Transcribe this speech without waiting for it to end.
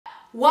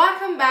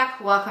Welcome back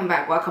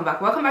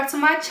to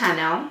my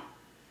channel.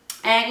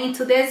 And in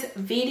today's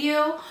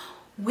video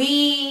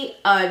we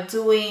are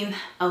doing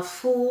a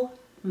full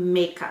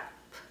makeup.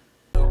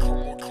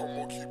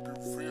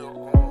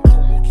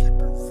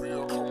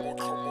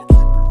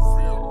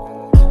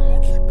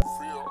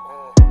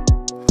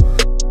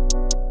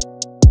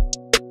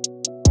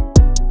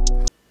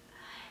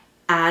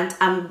 And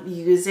I'm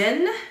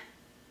using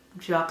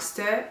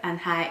Drugstore and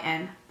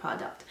high-end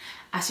product,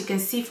 as you can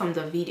see from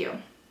the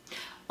video,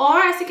 or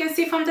as you can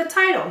see from the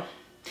title.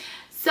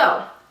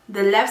 So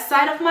the left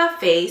side of my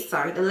face,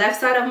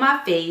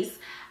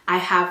 I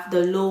have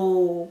the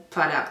low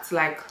products,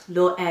 like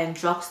low-end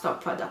Drugstore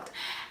product,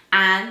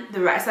 and the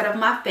right side of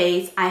my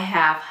face I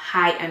have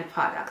high-end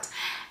product.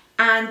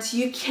 And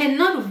you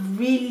cannot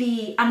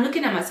really, I'm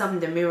looking at myself in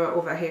the mirror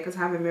over here because I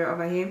have a mirror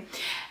over here,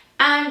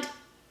 and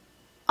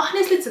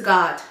honestly to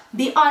God,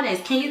 be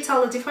honest, can you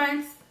tell the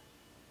difference?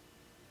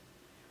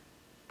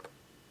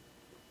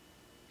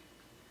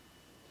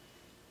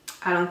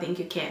 I don't think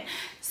you can.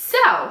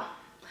 So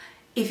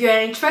if you're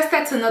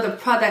interested to know the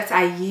products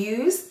I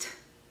used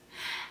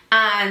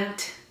and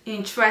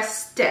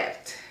interested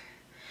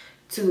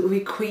to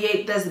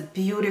recreate this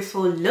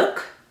beautiful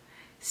look,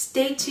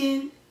 stay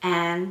tuned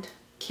and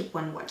keep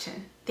on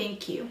watching.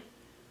 Thank you.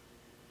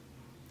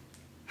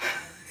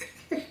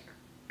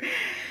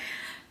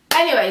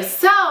 Anyway,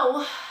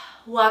 so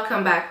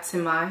welcome back to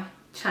my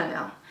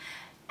channel,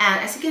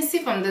 and as you can see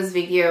from this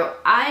video,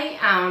 I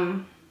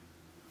am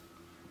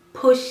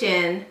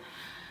pushing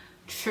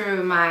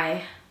through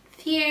my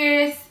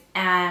fears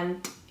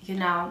and, you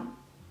know,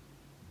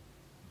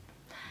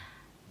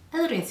 a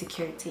little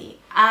insecurity.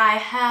 I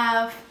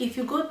have, if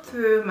you go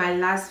through my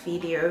last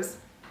videos,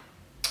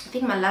 I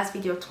think my last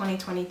video of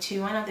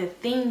 2022, one of the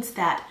things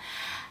that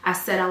I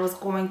said I was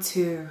going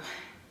to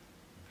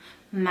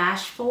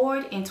mash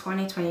forward in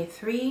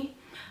 2023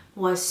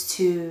 was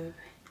to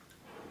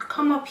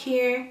come up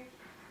here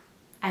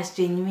as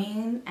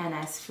genuine and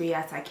as free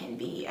as I can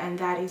be, and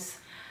that is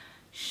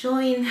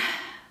showing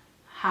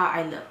how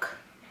I look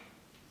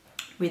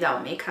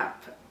without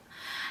makeup.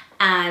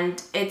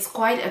 And it's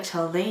quite a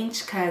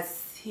challenge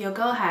because your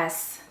girl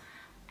has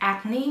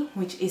acne,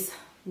 which is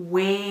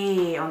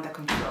way under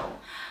control,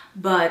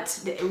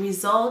 but the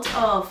result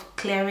of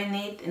clearing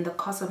it, in the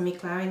course of me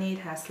clearing it,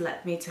 has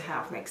led me to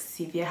have like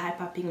severe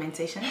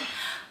hyperpigmentation,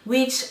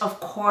 which of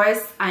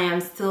course I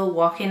am still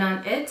working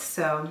on it.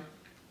 So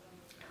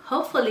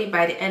hopefully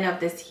by the end of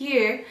this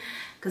year,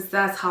 because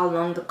that's how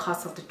long the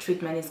course of the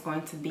treatment is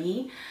going to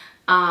be,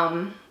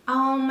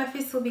 my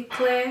face will be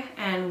clear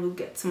and we'll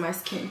get to my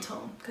skin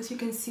tone, because you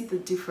can see the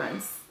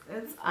difference.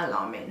 It's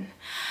alarming,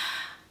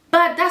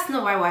 but that's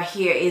not why we're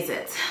here, is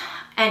it?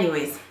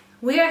 Anyways,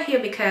 we are here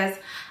because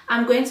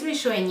I'm going to be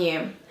showing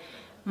you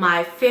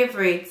my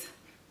favorite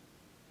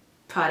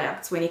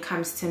products when it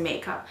comes to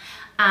makeup.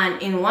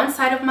 And in one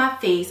side of my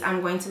face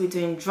I'm going to be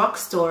doing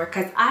Drugstore,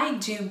 because I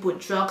do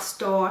both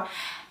Drugstore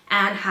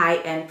and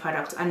high-end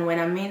products. And when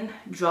I mean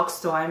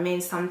Drugstore, I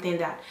mean something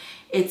that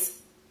it's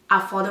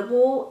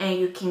affordable and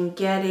you can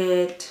get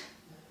it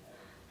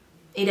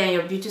either in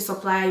your beauty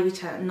supply,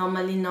 which are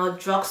normally not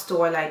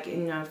Drugstore, like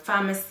in a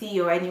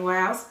pharmacy or anywhere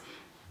else,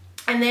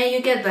 and then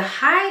you get the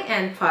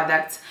high-end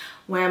products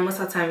where most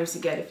of the times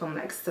you get it from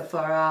like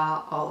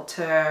Sephora,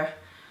 Ulta,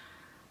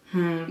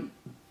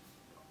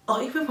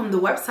 or even from the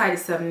website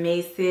itself,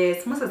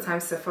 Macy's. Most of the time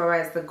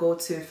Sephora is the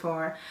go-to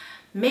for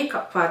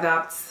makeup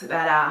products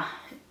that are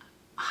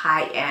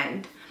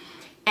high-end.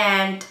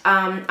 And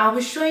I'll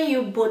be showing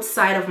you both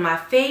sides of my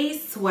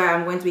face, where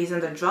I'm going to be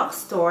using the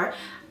Drugstore,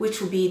 which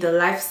will be the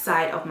left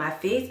side of my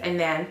face, and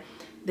then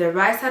the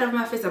right side of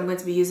my face I'm going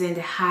to be using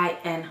the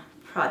high-end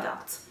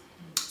products,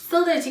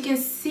 so that you can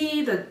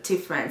see the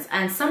difference.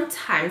 And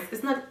sometimes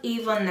it's not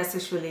even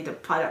necessarily the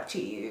product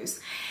you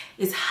use,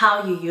 it's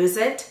how you use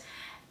it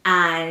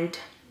and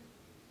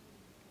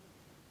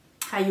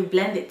how you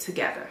blend it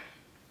together,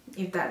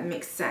 if that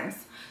makes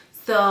sense.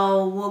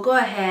 So we'll go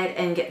ahead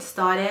and get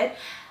started.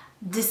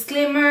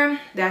 Disclaimer,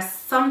 there's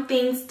some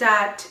things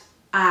that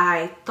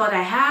I thought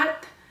I had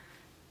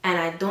and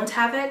I don't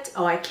have it,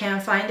 or I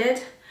can't find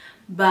it,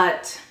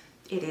 but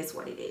it is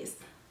what it is.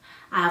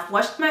 I have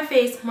washed my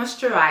face,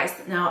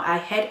 moisturized. Now I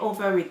head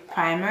over with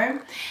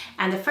primer,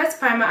 and the first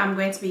primer I'm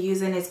going to be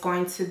using is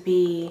going to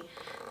be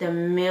the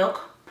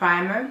Milk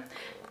Primer,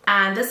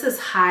 and this is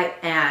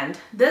high-end.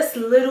 This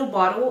little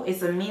bottle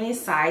is a mini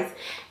size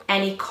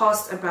and it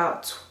costs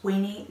about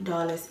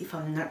 $20 if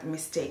I'm not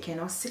mistaken,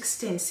 or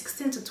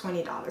 $16 to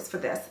 $20 for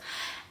this,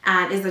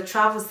 and it's a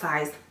travel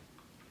size.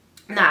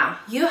 Now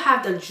you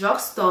have the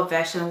Drugstore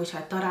version, which I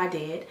thought I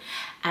did,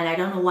 and I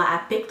don't know why I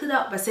picked it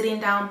up, but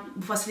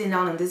before sitting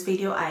down on this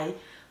video I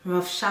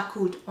rough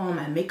shackled all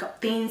my makeup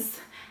things,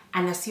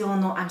 and as you all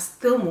know I'm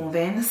still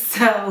moving,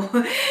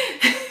 so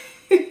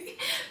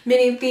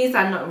meaning things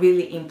are not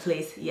really in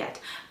place yet,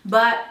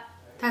 but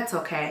that's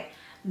okay.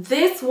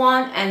 This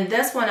one and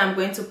this one I'm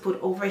going to put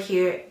over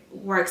here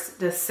works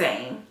the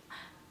same,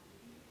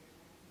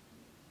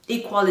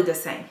 equally the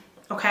same,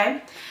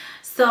 okay?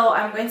 So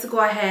I'm going to go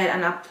ahead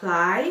and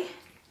apply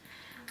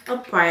a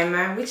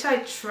primer, which I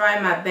try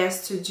my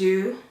best to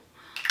do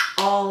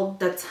all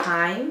the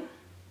time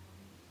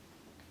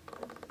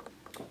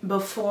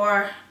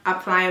before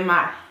applying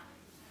my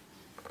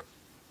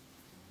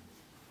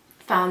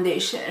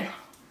foundation.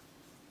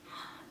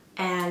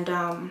 And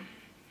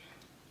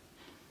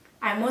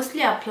I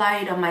mostly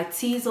apply it on my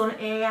T-zone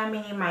area,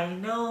 meaning my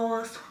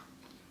nose,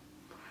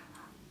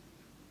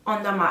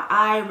 under my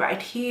eye right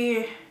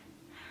here,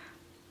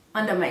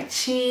 under my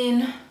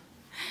chin,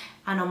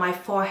 and on my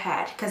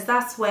forehead, because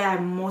that's where I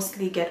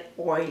mostly get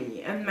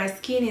oily, and my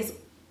skin is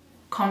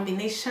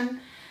combination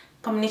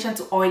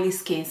to oily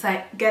skin, so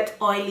I get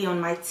oily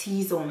on my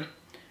T-zone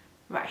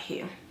right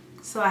here.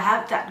 So I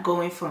have that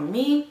going for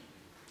me.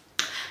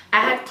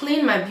 I had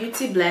cleaned my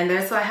beauty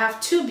blender, so I have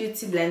 2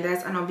 beauty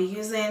blenders, and I'll be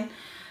using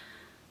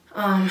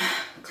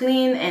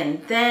clean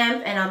and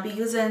damp, and I'll be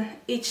using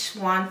each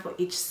one for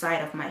each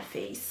side of my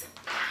face.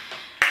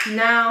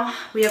 Now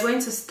we are going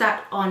to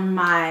start on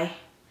my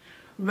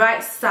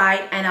right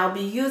side, and I'll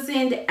be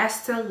using the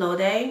Estee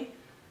Lauder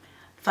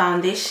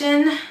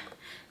foundation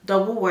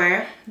double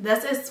wear.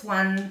 This is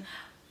one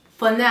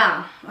for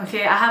now,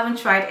 okay? I haven't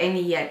tried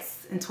any yet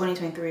in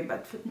 2023,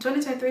 but in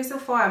 2023 so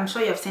far, I'm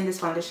sure you have seen this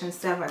foundation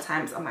several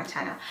times on my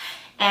channel.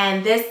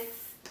 And this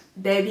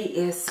baby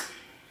is,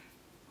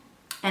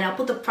 and I'll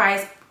put the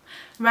price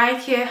right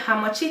here, how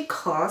much it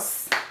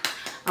costs,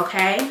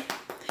 okay?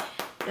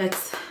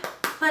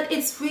 But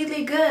it's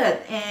really good,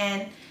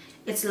 and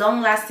it's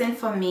long lasting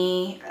for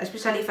me,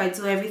 especially if I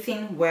do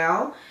everything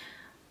well.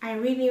 I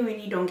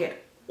really don't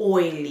get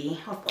oily.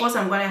 Of course,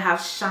 I'm gonna have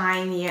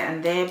shine here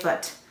and there,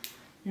 but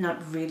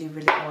not really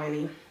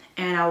oily.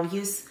 And I'll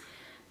use,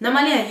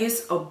 normally I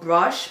use a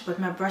brush, but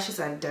my brushes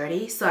are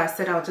dirty, so I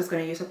said I was just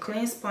gonna use a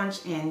clean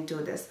sponge and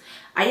do this.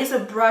 I use a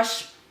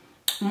brush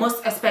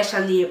most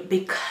especially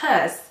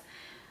because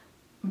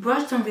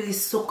brush don't really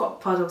soak up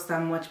products that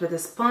much, but the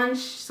sponge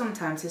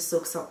sometimes it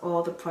soaks up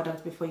all the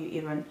product before you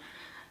even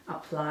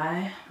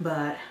apply.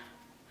 But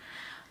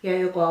here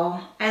you go.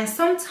 And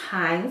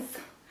sometimes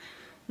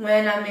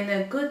when I'm in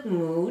a good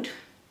mood,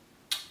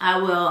 I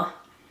will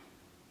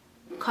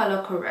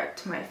color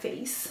correct my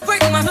face.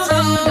 Break my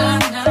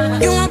soul.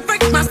 You won't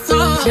break my soul.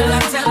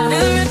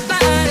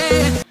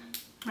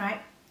 Right,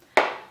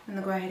 I'm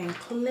gonna go ahead and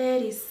clear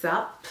this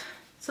up.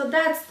 So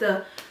that's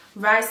the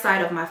right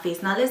side of my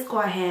face. Now let's go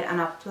ahead and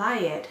apply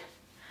it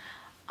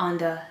on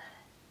the,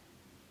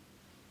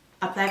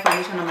 apply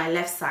foundation on my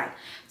left side.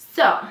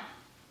 So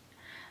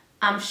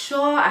I'm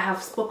sure I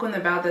have spoken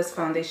about this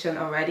foundation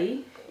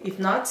already. If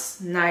not,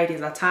 now it is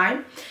the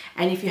time.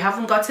 And if you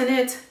haven't gotten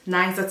it,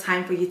 now is the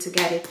time for you to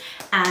get it.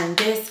 And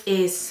this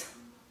is,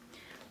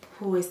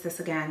 who is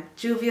this again?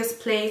 Juvia's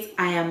Place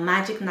I Am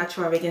Magic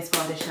Natural Radiance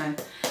Foundation.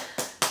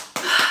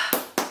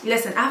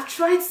 Listen, I've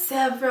tried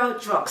several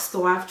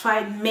drugstore. I've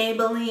tried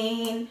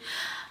Maybelline.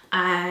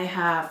 I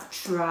have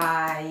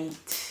tried,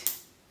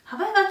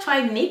 have I ever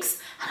tried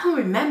NYX? I don't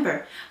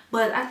remember.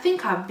 But I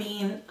think I've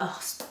been a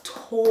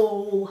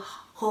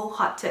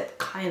wholehearted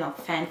kind of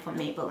fan for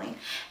Maybelline.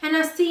 And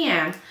I still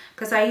am,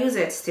 because I use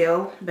it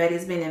still, but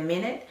it's been a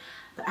minute.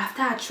 But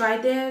after I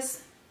tried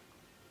this,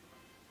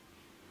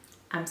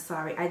 I'm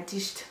sorry, I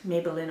dished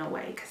Maybelline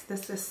away, because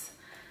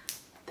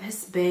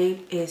this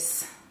babe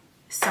is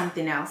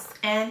something else.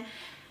 And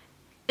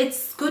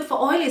it's good for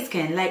oily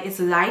skin. Like, it's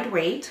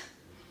lightweight,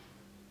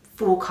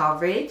 full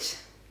coverage,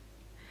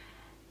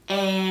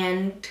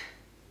 and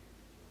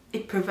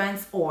it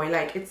prevents oil.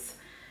 Like,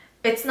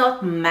 it's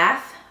not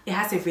matte. It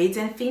has a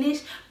radiant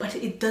finish, but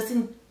it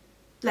doesn't,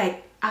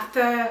 like,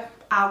 after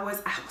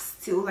hours I was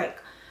still like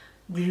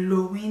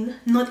glowing,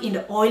 not in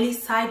the oily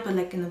side, but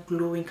like in a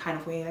glowing kind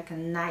of way, like a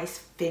nice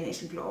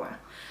finish glower.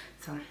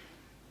 So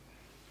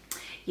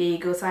here you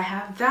go. So I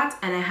have that,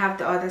 and I have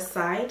the other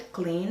side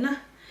clean,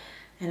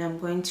 and I'm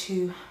going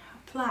to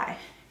apply.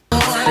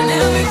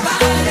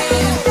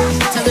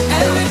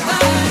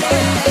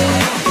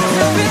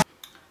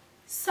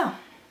 So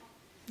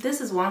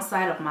this is one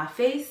side of my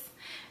face,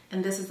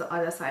 and this is the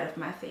other side of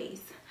my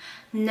face.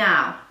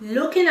 Now,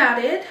 looking at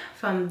it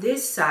from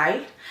this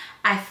side,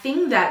 I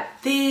think that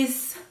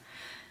this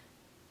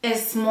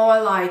is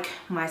more like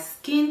my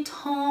skin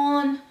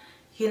tone.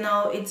 You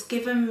know, it's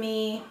giving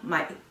me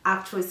my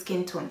actual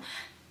skin tone.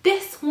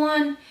 This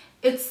one,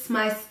 it's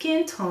my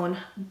skin tone,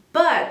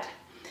 but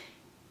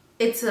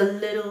it's a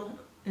little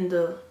in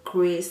the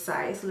gray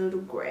side. It's a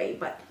little gray,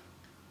 but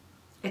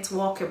it's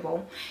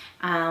walkable.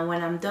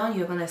 When I'm done,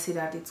 you're gonna see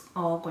that it's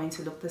all going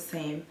to look the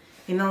same.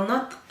 You know,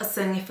 not a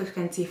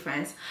significant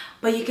difference,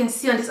 but you can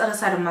see on this other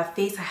side of my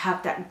face I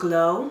have that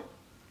glow.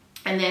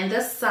 And then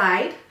this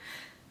side,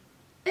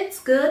 it's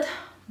good,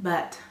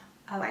 but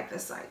I like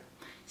this side.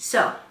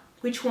 So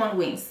which one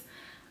wins,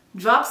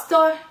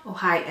 drugstore or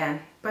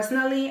high-end?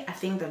 Personally, I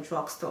think the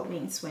drugstore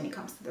wins when it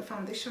comes to the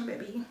foundation,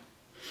 baby.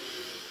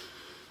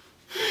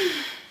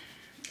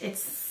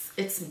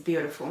 It's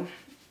beautiful.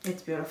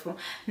 It's beautiful.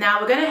 Now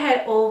we're gonna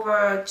head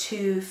over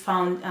to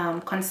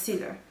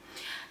concealer.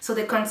 So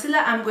the concealer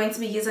I'm going to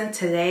be using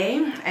today,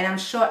 and I'm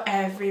sure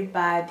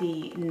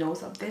everybody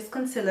knows of this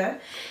concealer,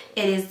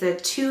 it is the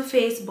Too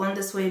Faced Born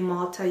This Way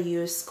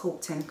Multi-Use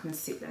Sculpting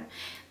Concealer.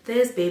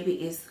 This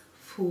baby is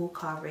full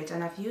coverage,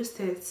 and I've used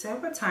it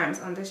several times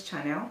on this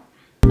channel.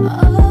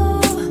 Oh,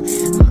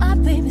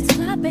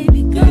 my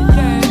baby girl.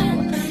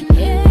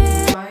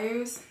 Yeah.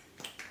 Buyers?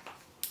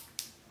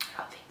 I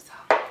don't think so.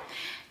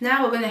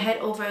 Now we're gonna head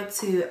over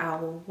to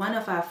one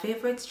of our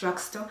favorites,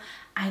 Drugstore.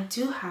 I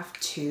do have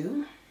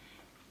two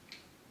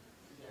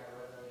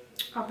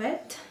of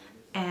it,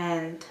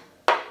 and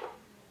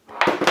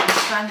I'm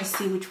trying to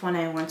see which one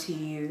I want to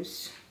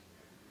use.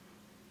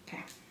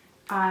 Okay,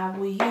 I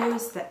will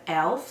use the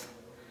e.l.f.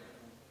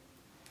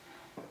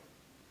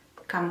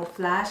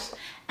 Camouflage,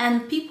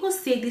 and people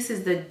say this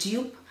is the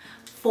dupe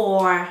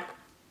for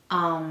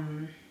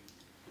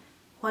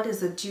what is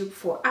the dupe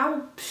for?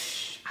 I've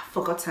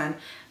forgotten,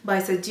 but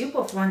it's a dupe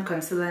of one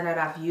concealer that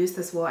I've used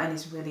as well, and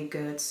it's really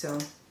good. So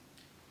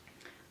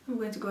I'm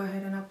going to go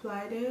ahead and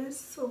apply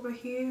this over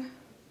here.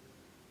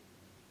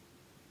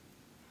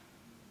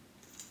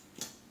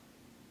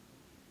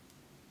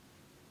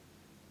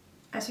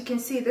 As you can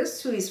see,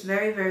 this too is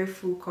very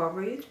full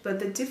coverage, but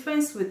the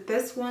difference with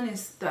this one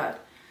is that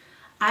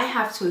I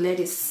have to let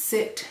it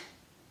sit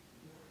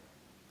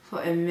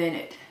for a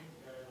minute,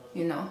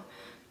 you know.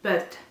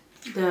 But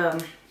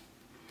the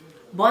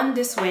Born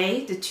This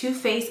Way, the Too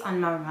Faced on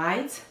my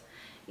right,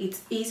 it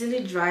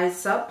easily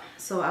dries up.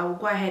 So I will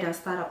go ahead and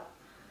start up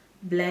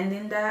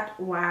blending that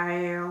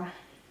while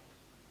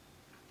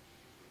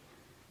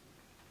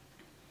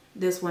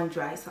this one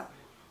dries up.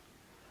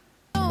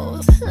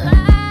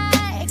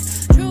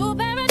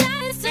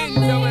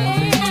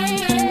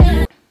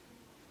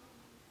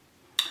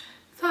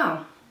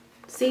 So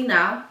see,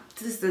 now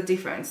this is the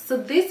difference. So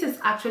this is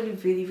actually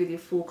really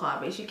full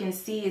coverage. You can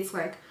see it's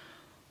like,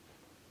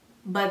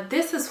 but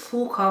this is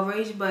full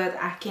coverage, but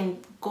I can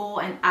go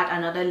and add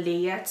another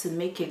layer to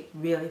make it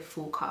really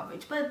full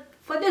coverage. But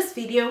for this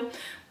video,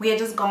 we are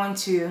just going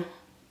to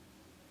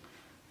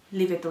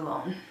leave it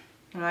alone.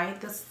 All right,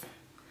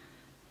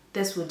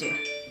 this will do.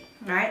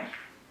 All right,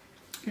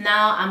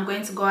 now I'm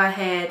going to go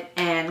ahead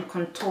and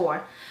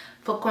contour.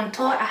 For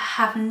contour, I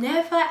have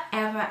never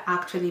ever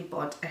actually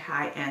bought a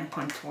high-end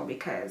contour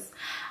because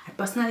I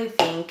personally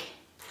think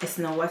it's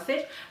not worth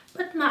it.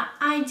 But my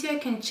idea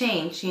can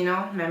change, you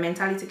know, my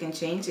mentality can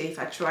change. If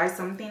I try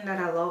something that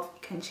I love,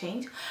 it can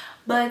change.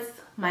 But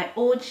my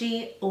OG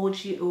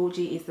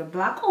is the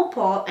Black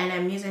Opal, and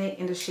I'm using it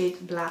in the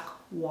shade Black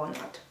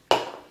Walnut.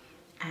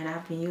 And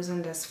I've been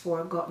using this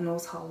for God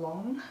knows how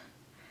long.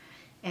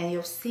 And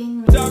you've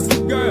seen me.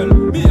 Girl,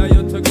 me and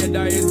you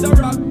together, it's a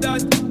rock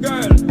that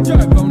girl.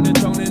 Drive on the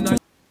town in a...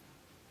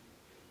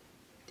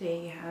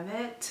 There you have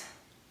it.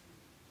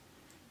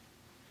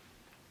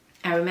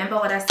 And remember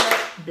what I said,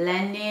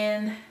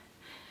 blending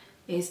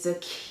is the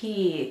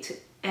key to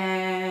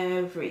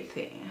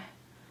everything.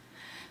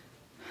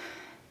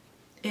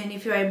 And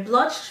if you're a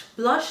blush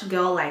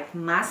girl like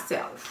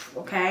myself,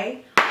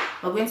 okay,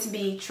 we're going to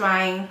be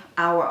trying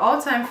our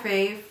all-time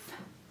fave.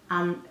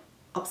 I'm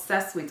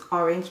obsessed with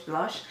orange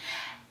blush,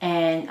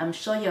 and I'm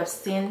sure you've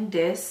seen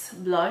this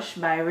blush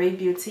by Ray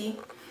Beauty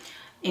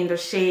in the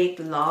shade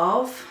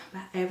Love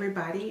by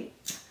everybody.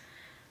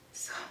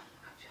 So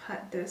I've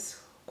had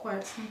this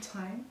quite some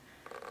time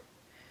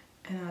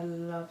and I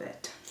love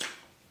it.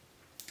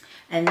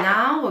 And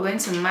now we're going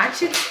to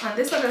match it on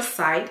this other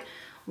side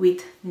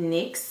with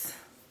NYX.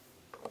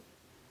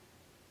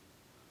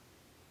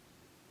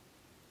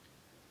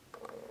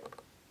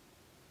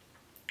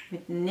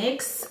 With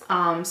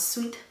NYX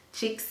Sweet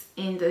Cheeks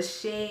in the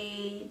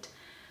shade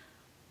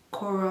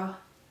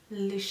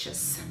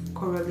Coralicious.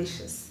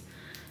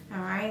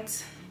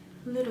 Alright,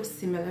 a little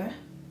similar,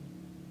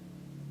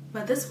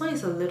 but this one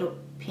is a little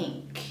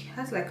pink. It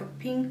has like a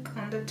pink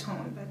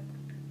undertone, but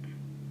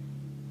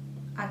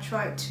I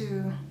tried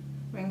to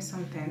bring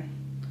something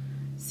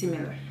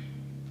similar.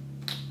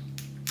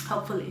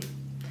 Hopefully.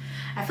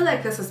 I feel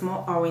like this is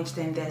more orange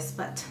than this,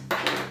 but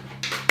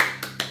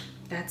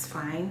that's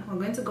fine. We're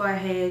going to go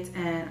ahead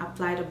and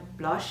apply the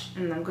blush,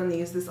 and I'm going to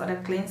use this other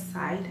clean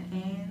side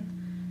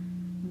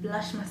and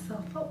blush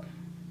myself up.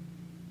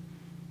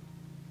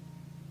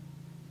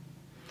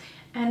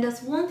 And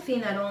there's one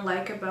thing I don't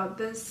like about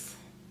this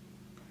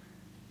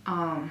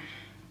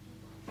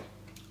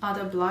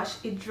other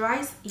blush. It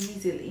dries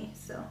easily,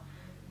 so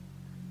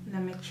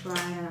let me try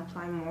and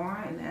apply more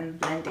and then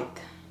blend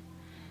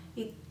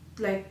it.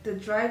 Like the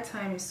dry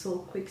time is so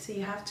quick, so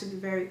you have to be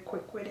very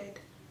quick with it,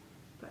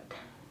 but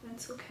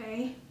that's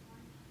okay.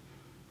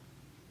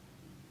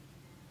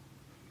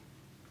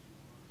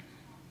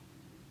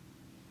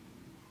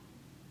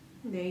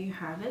 There you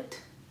have it.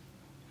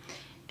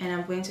 And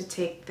I'm going to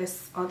take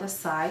this other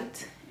side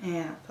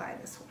and apply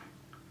this one.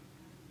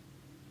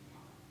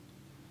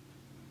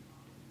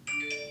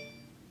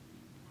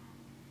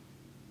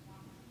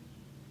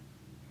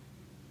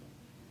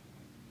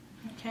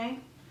 Okay.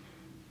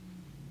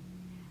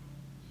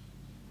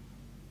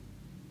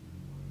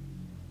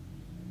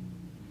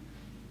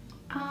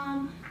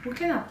 We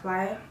can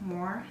apply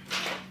more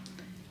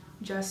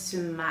just to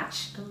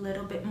match a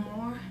little bit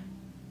more.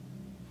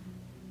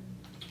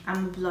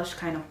 I'm a blush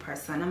kind of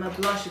person. I'm a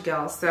blush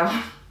girl, so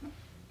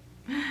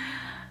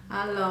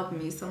I love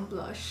me some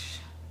blush.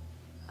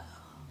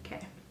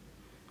 Okay,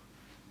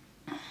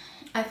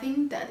 I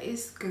think that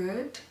is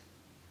good.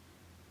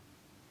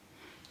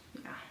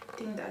 Yeah, I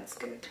think that's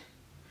good.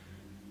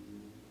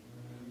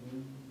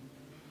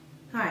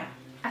 Alright,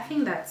 I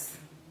think that's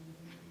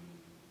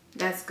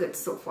good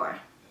so far.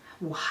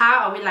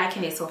 How are we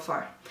liking it so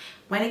far?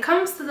 When it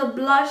comes to the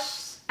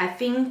blush, I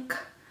think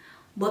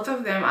both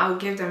of them, I'll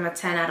give them a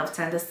 10 out of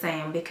 10 the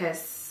same,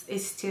 because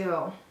it's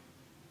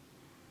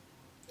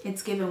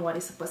giving what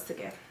it's supposed to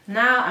give.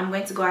 Now I'm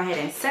going to go ahead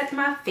and set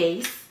my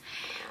face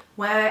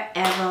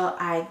wherever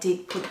I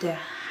did put the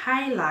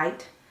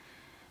highlight,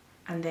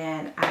 and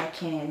then I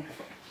can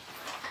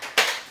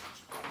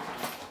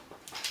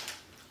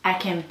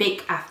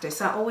bake after.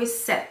 So I always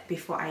set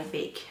before I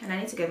bake, and I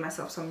need to get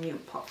myself some new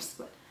puffs.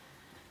 But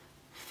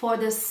for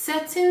the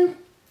setting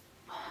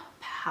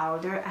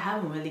powder, I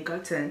haven't really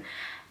gotten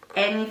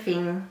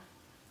anything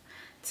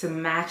to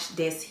match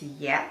this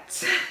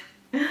yet.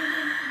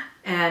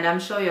 And I'm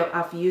sure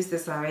I've used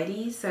this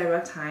already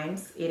several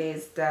times. It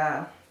is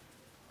the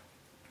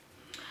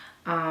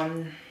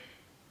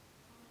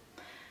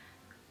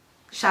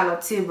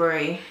Charlotte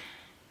Tilbury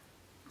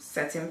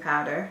setting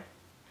powder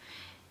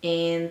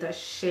in the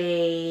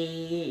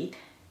shade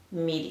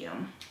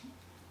medium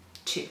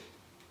 2.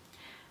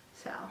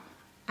 So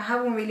I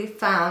haven't really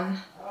found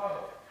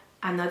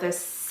another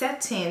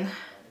setting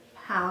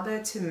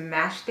powder to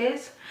match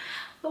this,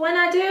 but when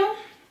I do,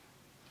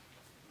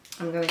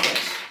 I'm gonna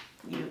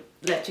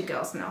let you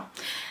girls know.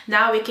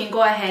 Now we can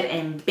go ahead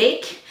and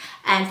bake,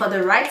 and for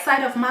the right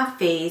side of my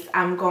face,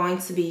 I'm going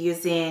to be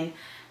using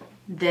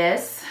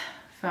this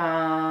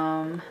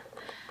from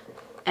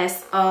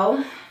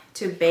SO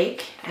to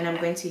bake, and I'm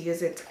going to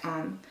use it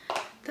on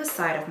the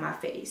side of my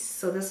face.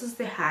 So this is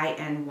the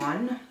high-end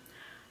one,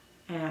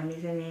 and I'm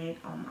using it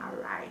on my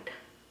right.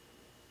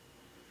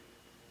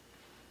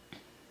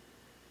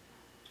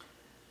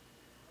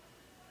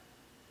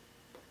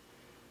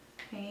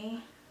 Okay.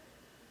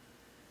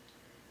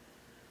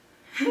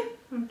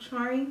 I'm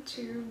trying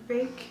to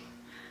bake.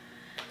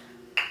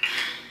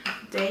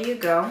 There you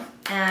go.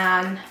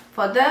 And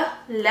for the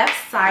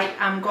left side,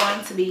 I'm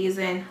going to be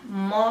using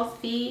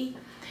Morphe,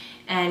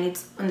 and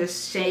it's on the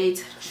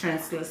shade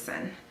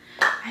Translucent.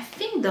 I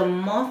think the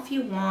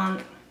Morphe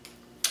one,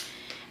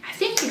 I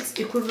think it's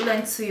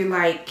equivalent to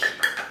like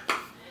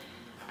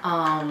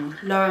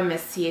Laura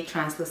Mercier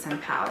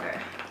translucent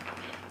powder,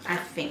 I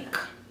think,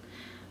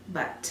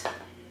 but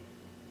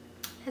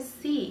let's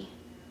see.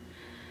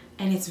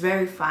 And it's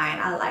very fine.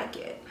 I like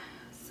it.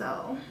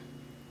 So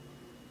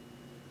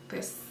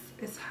this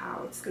is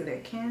how it's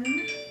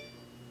looking.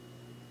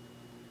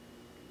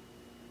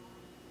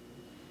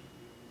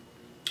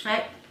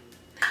 Right,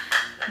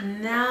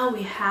 now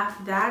we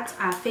have that.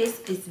 Our face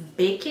is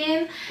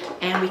baking,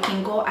 and we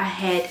can go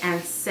ahead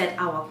and set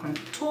our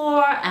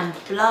contour and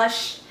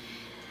blush,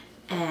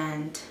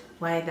 and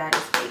while that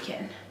is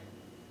baking,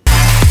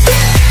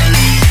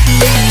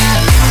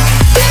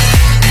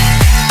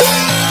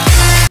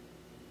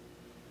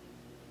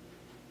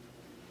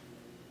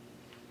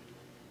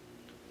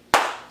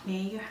 there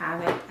you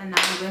have it. And now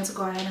I'm going to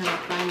go ahead and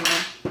apply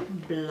my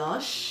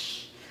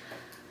blush,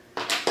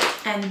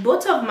 and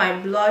both of my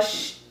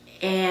blush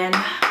and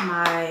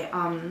my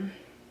how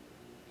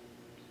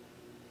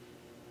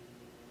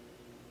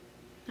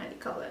do you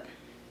call it,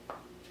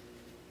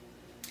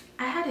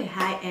 I had a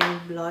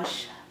high-end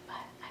blush, but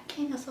I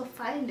can't also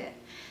find it,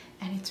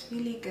 and it's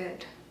really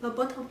good. But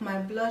both of my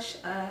blush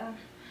and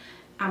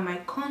my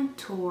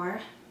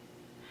contour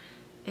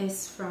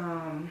is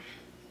from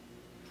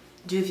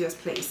Juvia's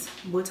Place,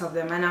 both of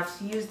them, and I've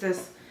used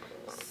this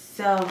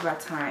several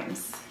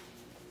times.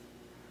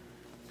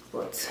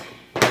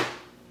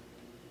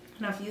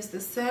 And I've used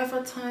this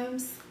several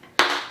times,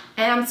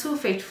 and I'm too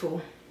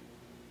faithful.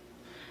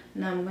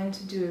 Now I'm going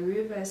to do a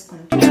reverse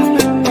contour.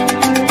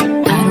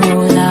 I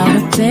roll out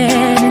of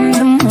bed in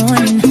the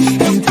morning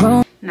and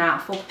throw. Now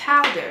for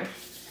powder,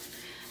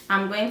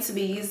 I'm going to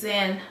be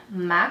using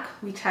MAC,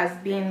 which has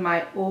been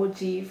my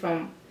OG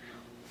from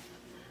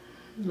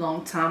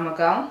long time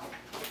ago,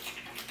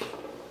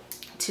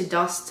 to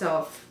dust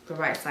off the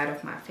right side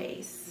of my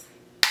face.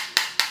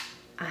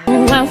 I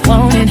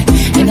want it,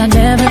 and I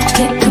never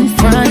get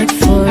confronted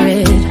for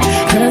it.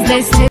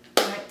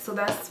 Alright, so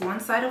that's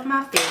one side of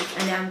my face,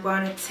 and then I'm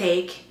going to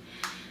take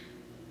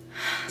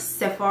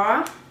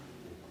Sephora.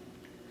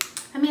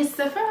 I mean,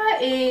 Sephora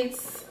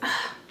is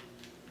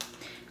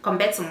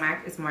compared to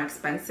MAC, it's more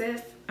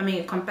expensive. I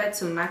mean, compared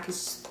to MAC,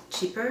 it's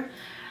cheaper,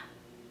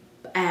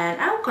 and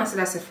I would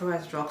consider Sephora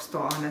as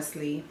drugstore,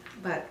 honestly,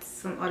 but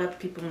some other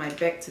people might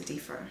beg to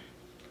differ.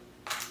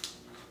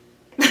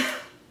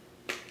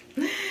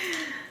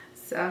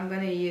 So I'm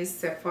gonna use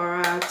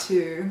Sephora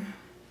to,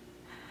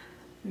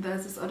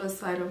 that's this other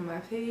side of my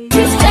face.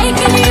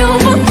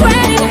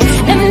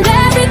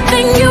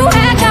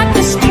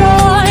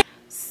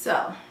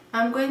 So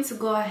I'm going going to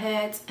go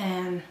ahead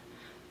and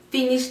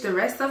finish the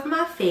rest of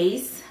my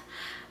face,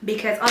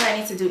 because all I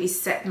need to do is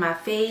set my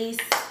face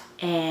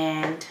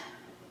and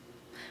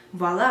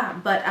voila.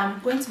 But I'm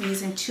going to be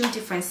using 2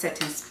 different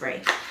setting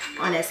spray.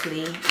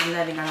 Honestly, I'm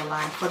not even gonna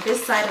lie. For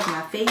this side of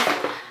my face,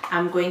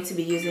 I'm going to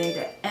be using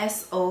the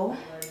SO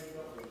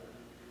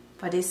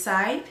for this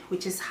side,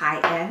 which is high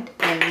end,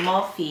 and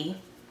Morphe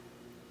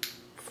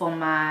for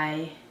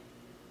my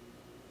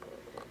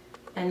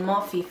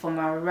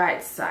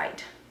right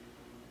side.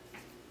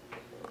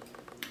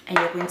 And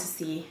you're going to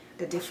see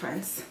the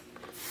difference.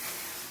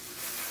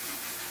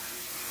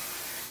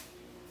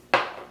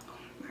 Oh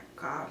my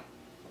god.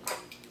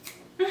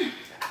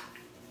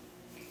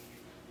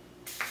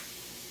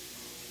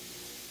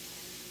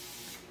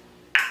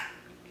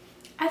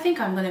 I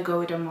think I'm gonna go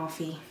with a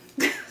Morphe.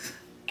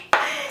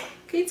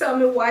 Can you tell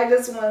me why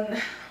this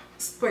one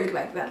sprayed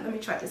like that? Let me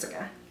try this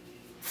again.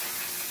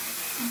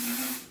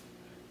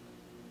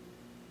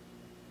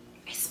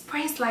 It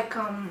sprays like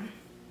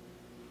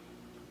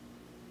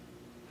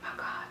my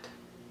god.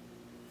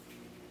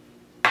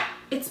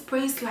 It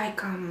sprays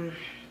like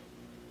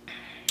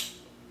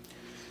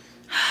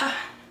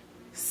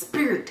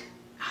spirit,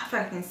 if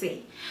I can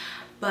say.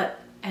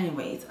 But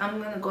anyways,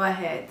 I'm gonna go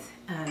ahead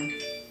and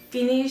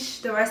finish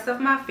the rest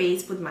of my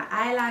face, put my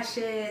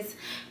eyelashes,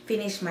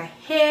 finish my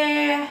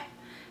hair,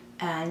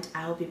 and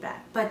I'll be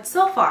back. But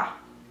so far,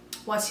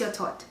 what's your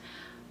thought?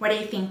 What are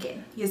you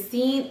thinking? You're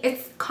seeing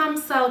it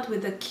comes out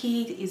with the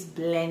key is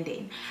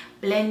blending.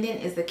 Blending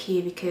is the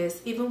key,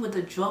 because even with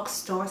the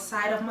drugstore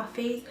side of my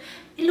face,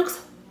 it looks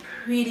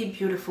pretty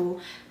beautiful,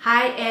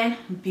 high-end,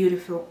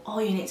 beautiful.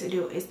 All you need to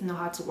do is know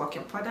how to work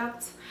your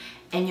products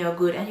and you're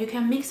good. And you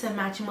can mix and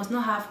match. You must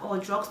not have all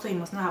drugstore, you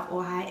must not have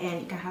all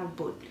high-end, you can have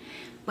both.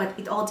 But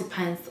it all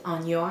depends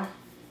on your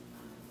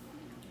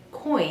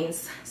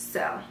coins.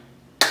 So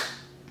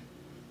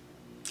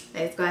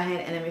let's go ahead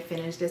and let me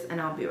finish this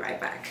and I'll be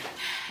right back.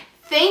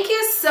 Thank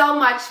you so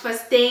much for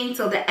staying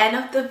till the end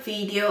of the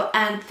video,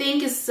 and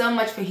thank you so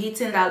much for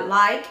hitting that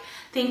like.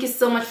 Thank you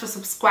so much for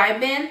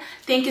subscribing.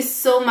 Thank you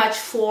so much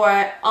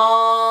for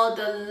all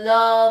the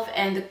love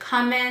and the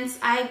comments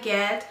I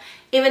get.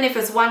 Even if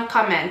it's one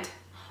comment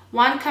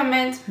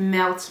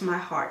melts my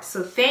heart.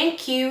 So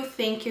thank you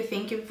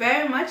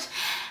very much.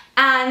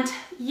 And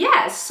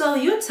yes, so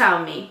you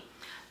tell me,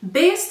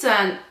 based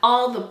on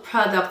all the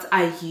products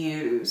I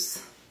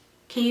use,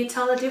 can you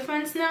tell the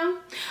difference now?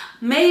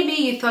 Maybe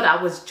you thought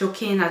I was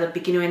joking at the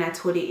beginning when I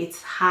told you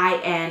it's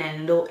high-end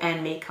and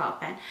low-end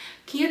makeup. And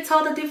can you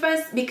tell the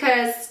difference?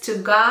 Because to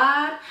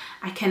God,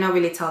 I cannot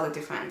really tell the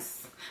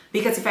difference.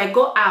 Because if I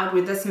go out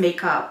with this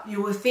makeup,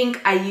 you will think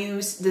I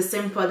use the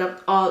same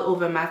product all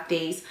over my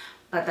face,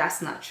 but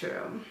that's not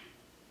true.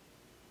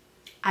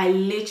 I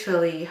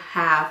literally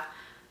have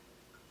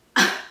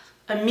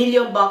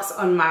 $1,000,000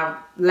 on my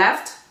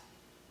left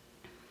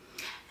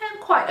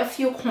and quite a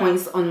few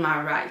coins on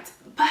my right,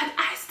 but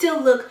I still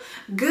look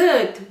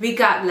good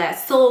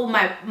regardless. So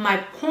my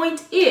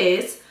point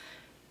is,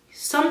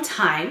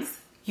 sometimes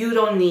you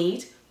don't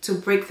need to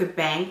break the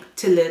bank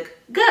to look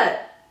good.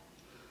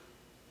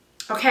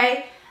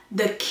 Okay,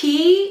 the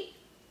key,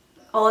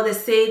 or they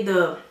say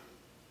the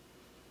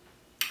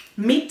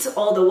meat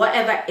or the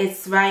whatever,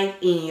 is right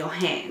in your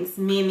hands,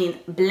 meaning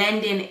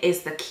blending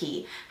is the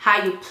key.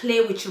 How you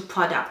play with your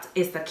product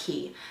is the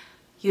key.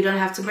 You don't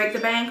have to break the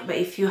bank, but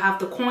if you have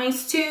the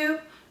coins too,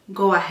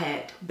 go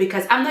ahead.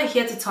 Because I'm not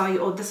here to tell you,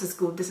 oh, this is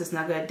good, this is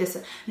not good,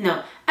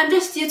 no, I'm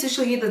just here to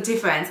show you the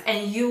difference,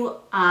 and you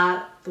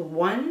are the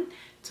one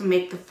to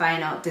make the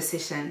final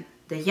decision.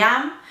 The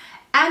yam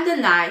and the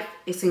knife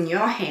is in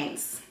your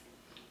hands.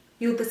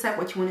 You decide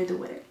what you want to do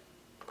with it.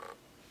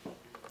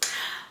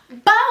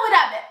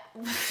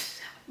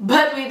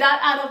 But with that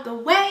out of the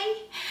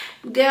way,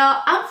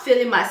 girl, I'm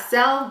feeling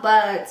myself,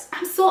 but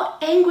I'm so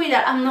angry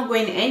that I'm not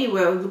going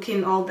anywhere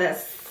looking all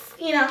this,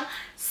 you know,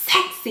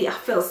 sexy. I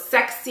feel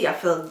sexy, I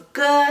feel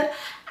good,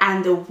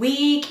 and the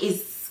wig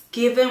is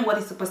giving what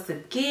it's supposed to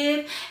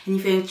give. And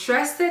if you're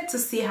interested to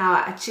see how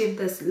I achieved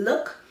this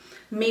look,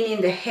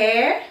 meaning the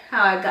hair,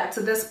 how I got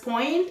to this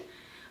point,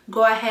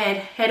 go ahead,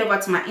 head over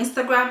to my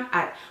Instagram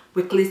at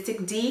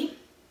WicklisticD,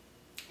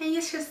 and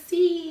you should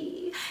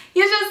see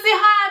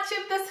how I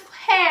achieved this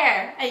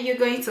hair, and you're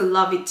going to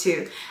love it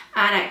too.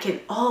 And I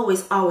can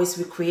always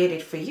recreate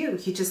it for you.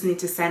 You just need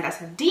to send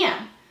us a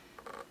DM.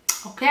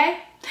 Okay,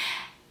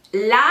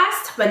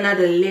 last but not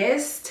the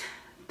least,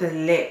 the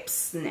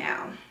lips.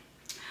 Now,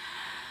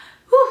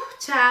 whew,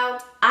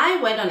 child,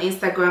 I went on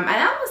Instagram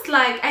and I was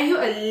like, are you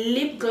a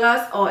lip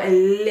gloss or a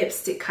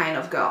lipstick kind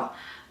of girl?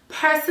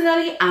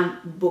 Personally, I'm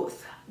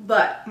both,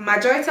 but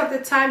majority of the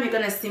time you're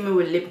gonna see me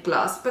with lip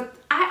gloss. But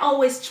I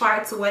always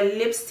try to wear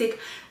lipstick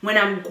when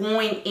I'm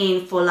going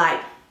in for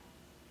like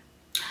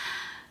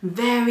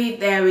very,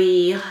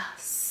 very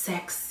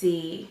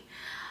sexy,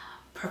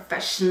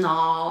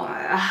 professional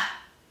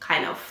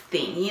kind of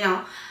thing, you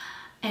know.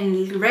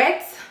 And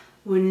red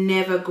will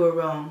never go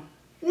wrong,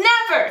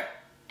 never.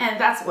 And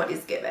that's what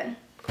is given.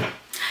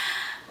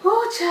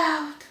 Oh,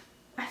 child,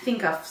 I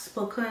think I've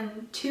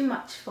spoken too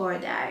much for a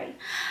day,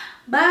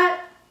 but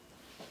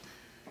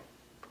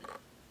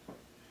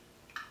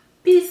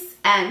peace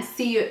and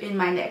see you in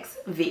my next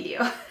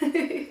video.